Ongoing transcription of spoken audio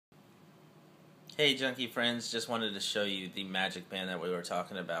Hey Junkie friends, just wanted to show you the magic band that we were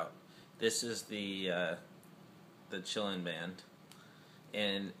talking about. This is the Chillin band,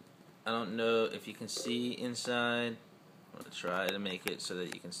 and I don't know if you can see inside. I'm going to try to make it so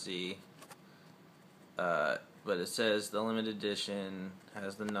that you can see, but it says the limited edition,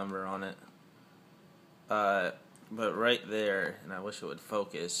 has the number on it, but right there, and I wish it would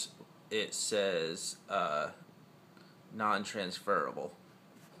focus, it says non-transferable.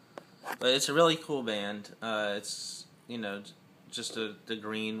 But it's a really cool band. It's, just the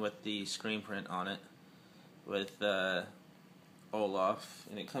green with the screen print on it with Olaf,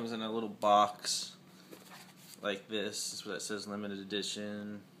 and it comes in a little box like this. That's what it says, limited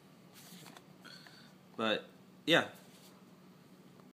edition. But yeah,